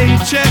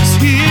 Paychecks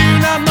here,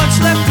 not much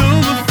left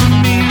over for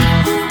me,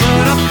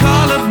 but I'll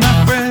call up my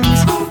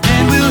friends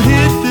and we'll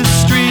hit the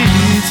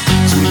streets.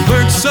 So we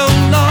worked so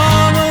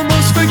long,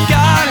 almost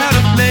forgot how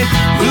to play.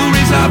 We'll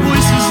raise our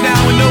voices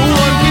now and no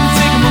one can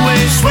take them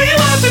away. We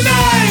want the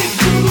night.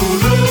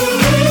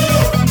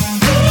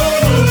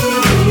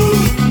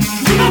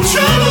 Our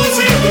troubles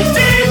in the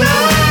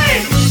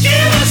daylight.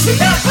 Give us a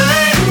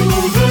night.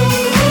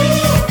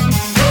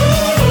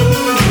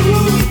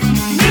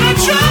 Our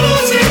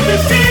troubles in the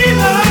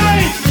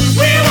daylight.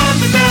 We want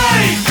the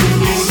night.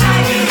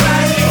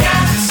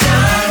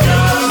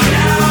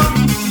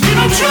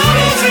 Our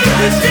troubles in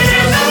the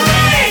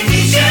daylight.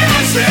 Give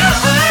us a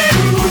night.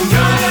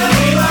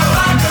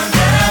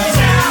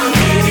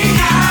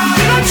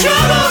 Our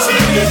troubles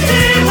in the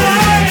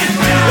daylight.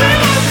 We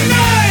want the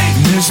night.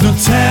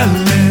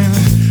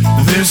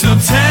 There's no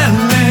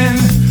telling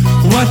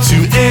what to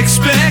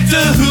expect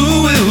or who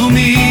we'll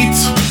meet.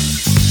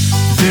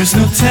 There's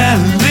no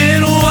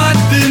telling what